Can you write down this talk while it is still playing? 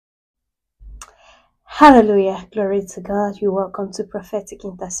Hallelujah. Glory to God. You're welcome to Prophetic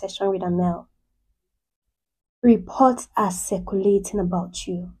Intercession with Amel. Reports are circulating about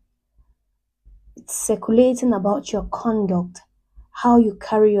you. It's circulating about your conduct, how you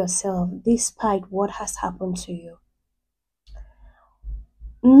carry yourself, despite what has happened to you.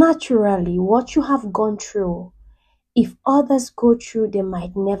 Naturally, what you have gone through, if others go through, they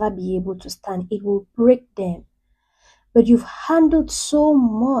might never be able to stand. It will break them. But you've handled so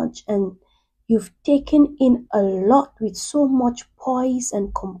much and you've taken in a lot with so much poise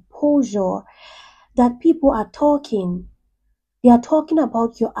and composure that people are talking. They are talking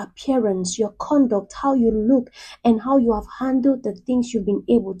about your appearance, your conduct, how you look, and how you have handled the things you've been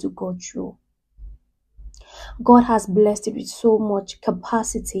able to go through. God has blessed you with so much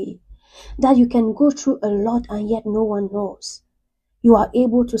capacity that you can go through a lot and yet no one knows. You are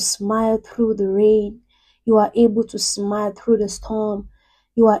able to smile through the rain. You are able to smile through the storm.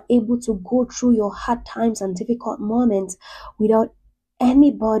 You are able to go through your hard times and difficult moments without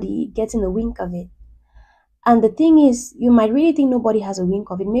anybody getting a wink of it. And the thing is, you might really think nobody has a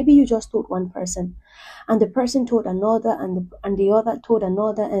wink of it. Maybe you just told one person, and the person told another, and the other told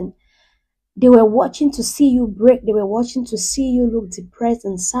another, and they were watching to see you break. They were watching to see you look depressed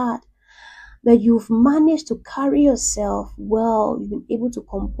and sad. But you've managed to carry yourself well. You've been able to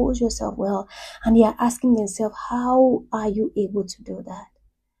compose yourself well. And they are asking themselves, how are you able to do that?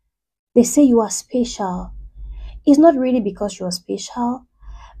 They say you are special. It's not really because you are special.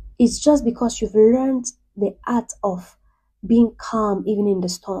 It's just because you've learned the art of being calm even in the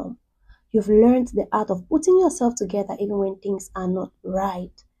storm. You've learned the art of putting yourself together even when things are not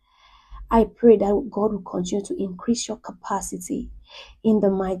right. I pray that God will continue to increase your capacity in the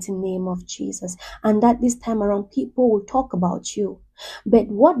mighty name of Jesus. And that this time around, people will talk about you. But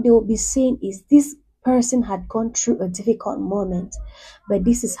what they will be saying is, this person had gone through a difficult moment, but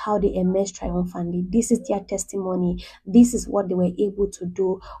this is how they emerged triumphantly. This is their testimony. This is what they were able to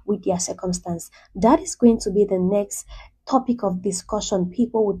do with their circumstance. That is going to be the next topic of discussion.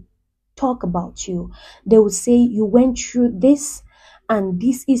 People would talk about you. They would say, you went through this, and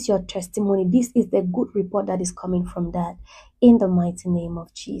this is your testimony. This is the good report that is coming from that. In the mighty name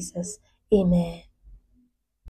of Jesus. Amen.